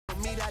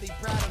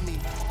everybody proud of me.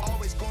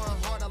 Always going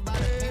hard, a lot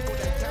of people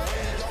that doubt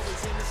me.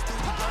 Always in the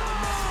studio, and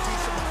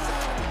masterpiece of my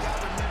sound. I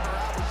remember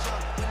I was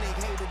young when they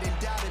hated and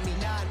doubted me.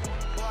 Now I'm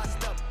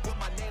bossed up with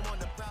my name on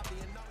the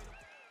property and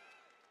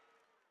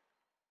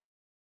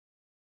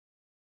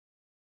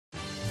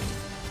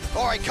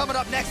all. All right, coming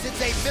up next,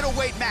 it's a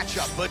middleweight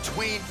matchup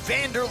between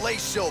Wanderlei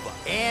Silva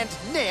and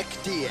Nick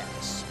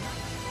Diaz.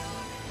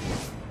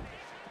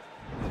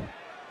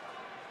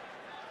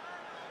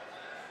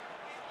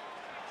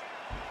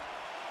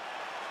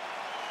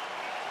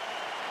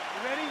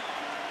 You ready?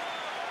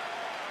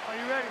 Are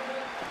you ready?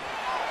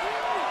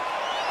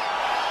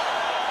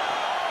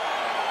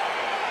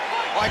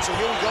 All right, so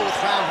here we go with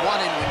round one,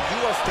 and when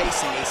you are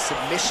facing a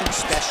submission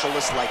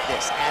specialist like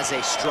this as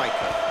a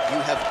striker, you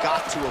have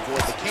got to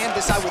avoid the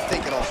canvas, I would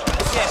think, at all.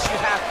 Yes,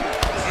 you have to.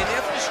 And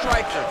if the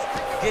striker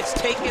gets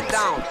taken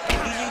down, he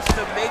needs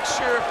to make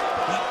sure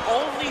the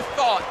only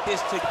thought is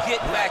to get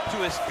back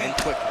to his feet.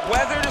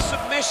 Whether the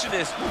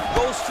submissionist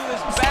goes to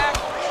his back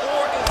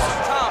or is on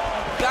top,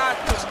 you've got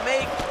to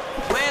make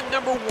plan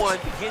number one,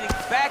 getting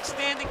back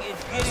standing and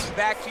getting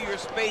back to your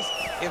space.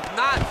 If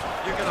not,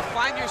 you're going to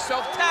find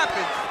yourself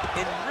tapping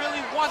and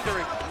really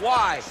wondering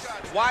why.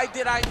 Why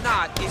did I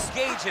not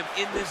engage him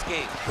in this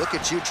game? Look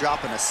at you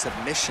dropping a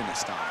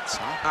submissionist on us,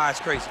 huh? Ah, it's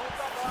crazy.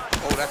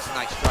 Oh, that's a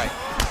nice strike.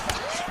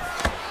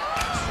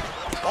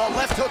 Oh,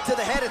 left hook to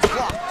the head, it's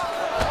blocked.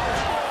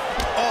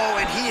 Oh,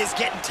 and he is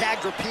getting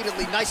tagged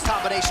repeatedly. Nice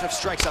combination of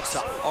strikes up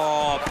top.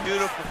 Oh,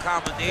 beautiful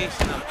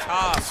combination up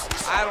top.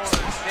 I don't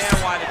understand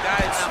why the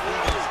guy is not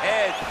moving his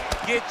head.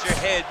 Get your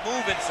head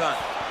moving, son.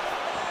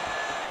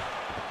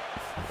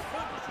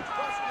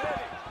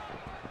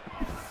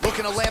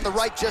 Looking to land the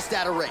right just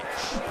out of range.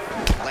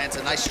 Lands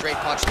a nice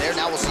straight punch there.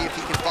 Now we'll see if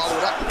he can follow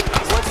it up.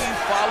 What do you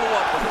follow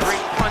up a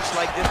great punch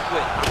like this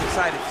with? I'm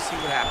excited to see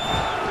what happens.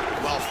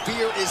 Well,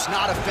 fear is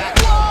not a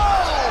factor.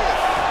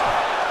 Whoa!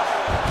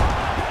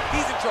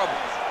 He's in trouble.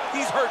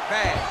 He's hurt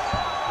bad.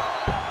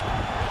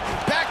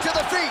 Back to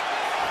the feet.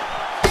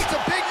 Beats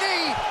a big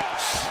knee.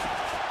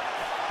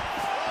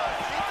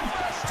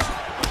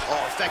 Oh,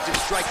 effective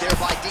strike there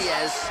by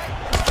Diaz.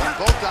 And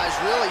both guys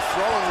really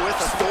throwing with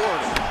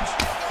authority.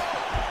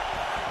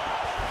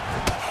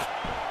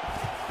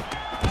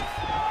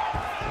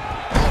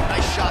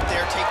 Shot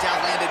there, takedown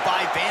landed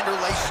by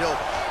Wanderlei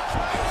Silva.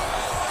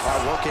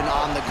 Working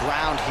on the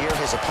ground here,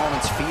 his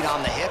opponent's feet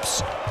on the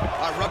hips.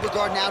 Rubber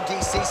guard now,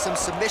 DC, some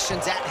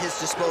submissions at his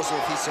disposal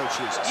if he so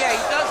chooses. Yeah,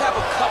 he does have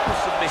a couple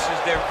submissions.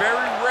 They're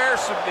very rare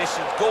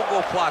submissions,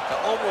 gogoplata,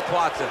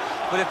 omoplata.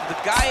 But if the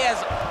guy has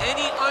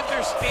any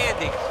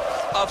understanding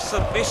of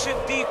submission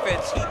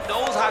defense, he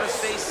knows how to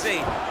stay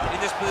safe in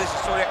this position.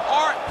 So there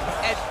are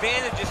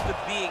advantages to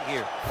being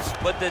here,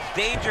 but the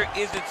danger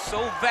isn't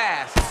so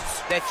vast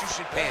that you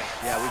should panic.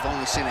 Yeah, we've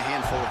only seen a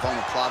handful of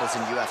omoplatas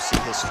in UFC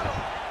history.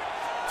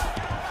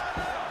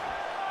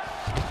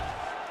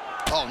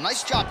 Oh,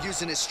 nice job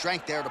using his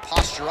strength there to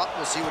posture up.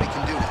 We'll see what he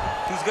can do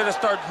now. He's gonna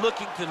start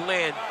looking to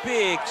land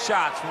big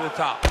shots from the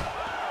top.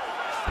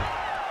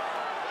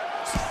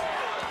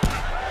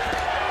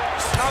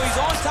 Now he's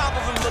on top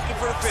of him looking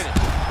for the finish.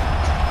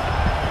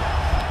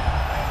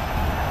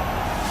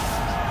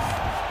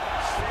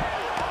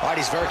 All right,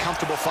 he's very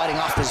comfortable fighting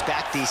off his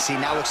back, DC.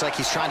 Now looks like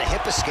he's trying to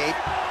hip escape.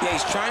 Yeah,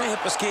 he's trying to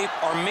hip escape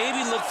or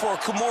maybe look for a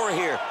Kimura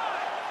here.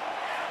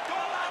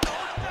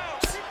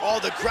 Oh,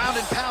 the ground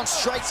and pound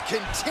strikes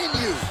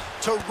continue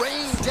to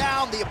rain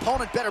down. The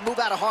opponent better move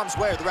out of harm's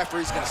way or the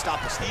referee's going to stop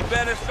this. He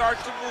better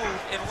start to move,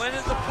 and when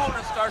his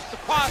opponent starts to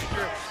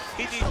posture,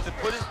 he needs to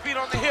put his feet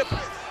on the hip,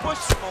 push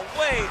him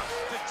away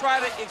to try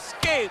to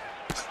escape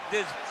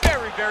this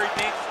very, very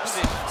dangerous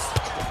position.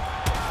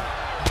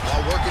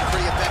 Well, working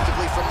pretty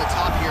effectively from the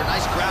top here.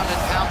 Nice ground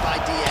and pound by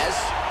Diaz.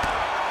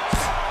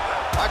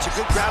 That's a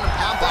good ground and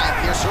pound by him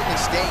here, certainly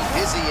staying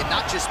busy, and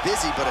not just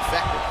busy, but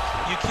effective.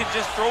 You can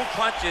just throw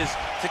punches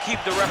to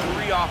keep the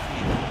referee off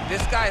you.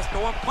 This guy is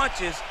throwing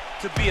punches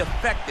to be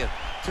effective,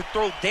 to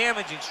throw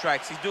damaging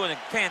strikes. He's doing a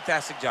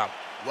fantastic job.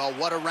 Well,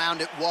 what a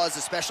round it was,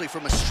 especially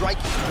from a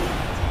striking.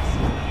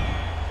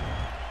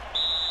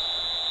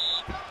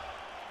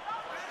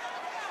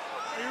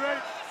 Are you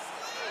ready?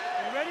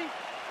 Are you ready?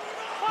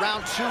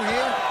 Round two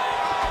here.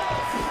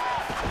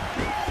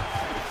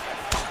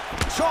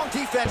 Strong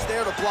defense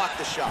there to block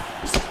the shot.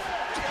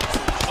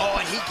 Oh,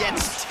 and he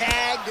gets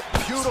tagged.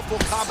 Beautiful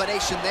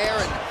combination there,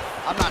 and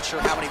I'm not sure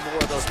how many more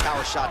of those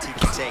power shots he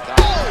can take on.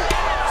 Oh!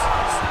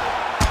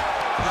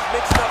 He's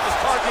mixing up his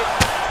target.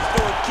 He's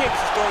throwing kicks,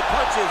 he's throwing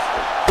punches.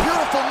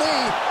 Beautiful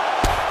knee.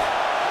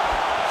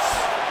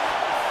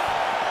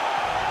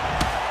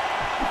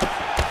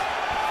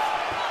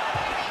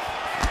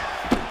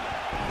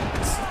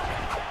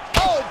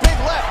 Oh, big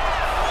left.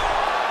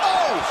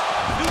 Oh!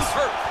 Dude's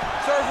hurt.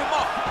 Serve him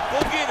up. Go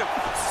get him.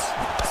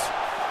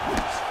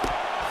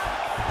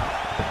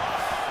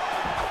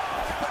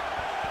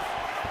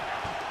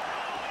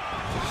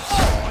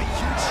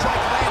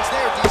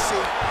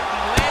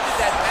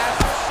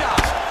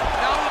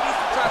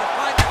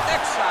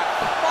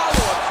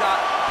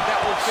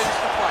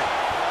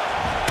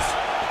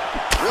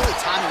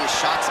 his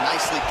shots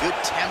nicely. Good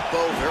tempo,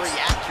 very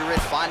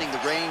accurate, finding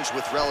the range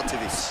with relative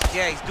ease.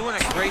 Yeah, he's doing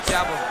a great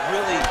job of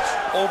really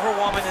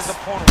overwhelming his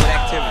opponent with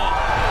activity.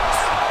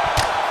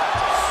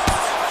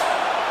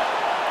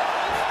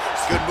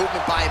 Good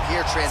movement by him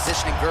here,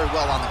 transitioning very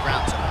well on the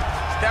ground tonight.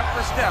 Step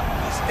for step,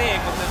 he's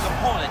staying with his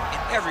opponent in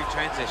every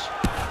transition.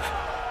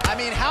 I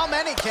mean, how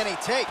many can he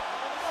take?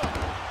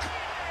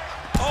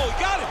 Oh, he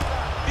got it.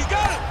 He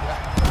got it.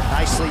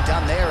 Nicely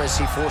done there as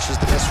he forces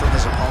the miss from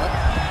his opponent.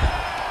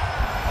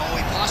 Oh,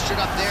 he postured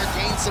up there,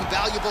 gained some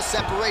valuable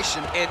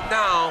separation. And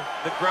now,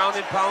 the ground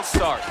and pound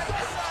starts.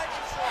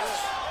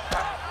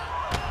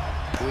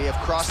 We have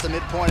crossed the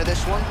midpoint of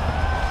this one.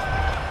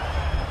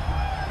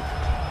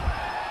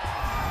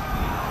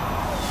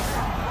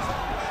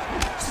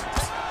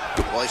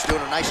 Well, he's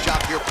doing a nice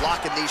job here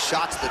blocking these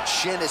shots. The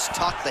chin is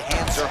tucked, the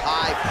hands are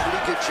high.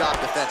 Pretty good job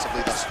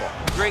defensively thus far.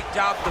 Great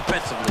job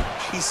defensively.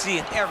 He's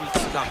seeing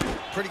everything coming.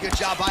 Pretty good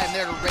job by him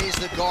there to raise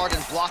the guard and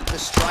block the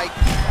strike.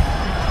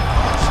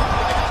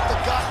 Right off the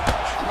gut.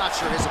 I'm not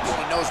sure his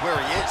opponent knows where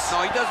he is.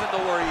 No, he doesn't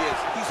know where he is.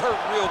 He's hurt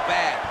real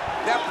bad.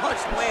 That punch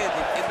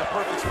landed in the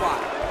perfect spot.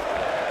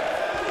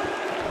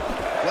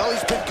 Well,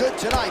 he's been good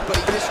tonight, but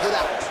he missed with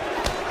that.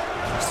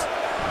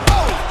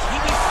 Oh! He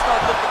needs to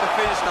start looking to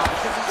finish now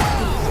because he's...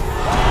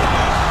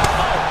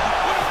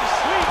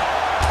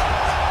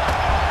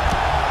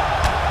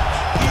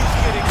 He's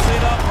getting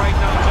lit up right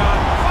now, John.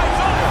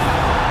 Fight's over.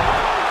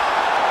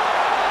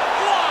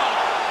 Wow!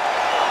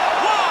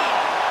 Wow!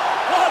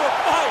 What a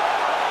fight!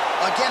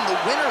 Again, the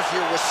winner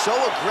here was so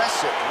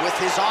aggressive with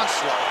his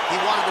onslaught. He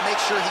wanted to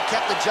make sure he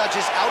kept the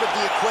judges out of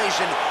the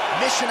equation.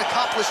 Mission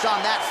accomplished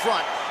on that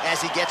front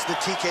as he gets the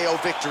TKO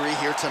victory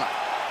here tonight.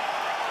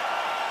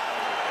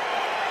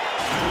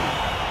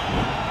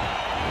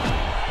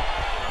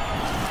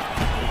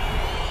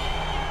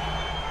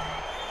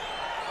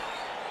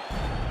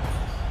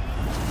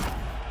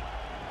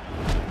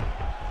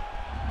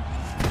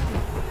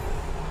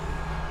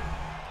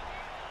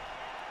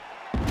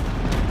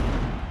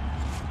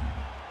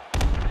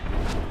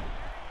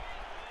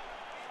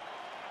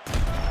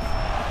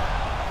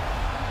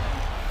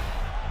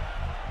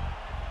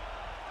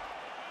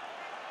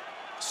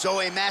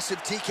 So a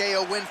massive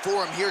TKO win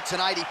for him here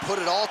tonight. He put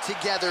it all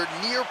together,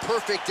 near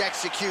perfect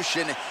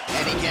execution,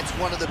 and he gets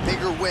one of the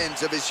bigger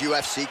wins of his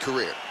UFC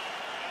career.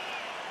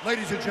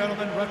 Ladies and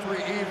gentlemen,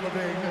 referee Yves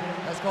Lavigne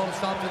has called a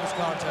stop to this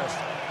contest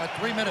at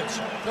 3 minutes,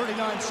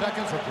 39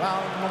 seconds of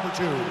round number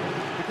 2.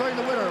 Declaring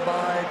the winner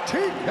by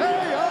TKO,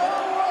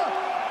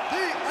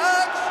 the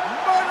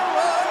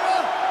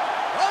ex-murderer,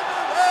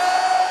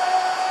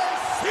 Wanderlei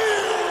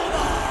Silva!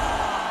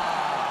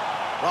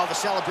 Well, the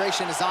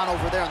celebration is on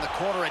over there in the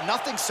corner, and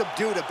nothing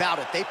subdued about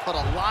it. They put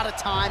a lot of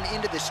time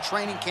into this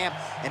training camp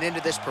and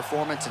into this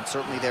performance, and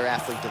certainly their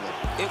athlete delivered.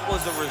 It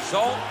was a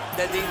result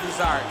that they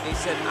desired. They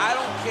said, I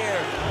don't care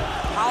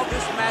how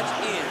this match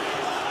ends,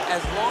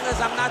 as long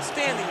as I'm not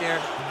standing there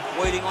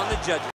waiting on the judges.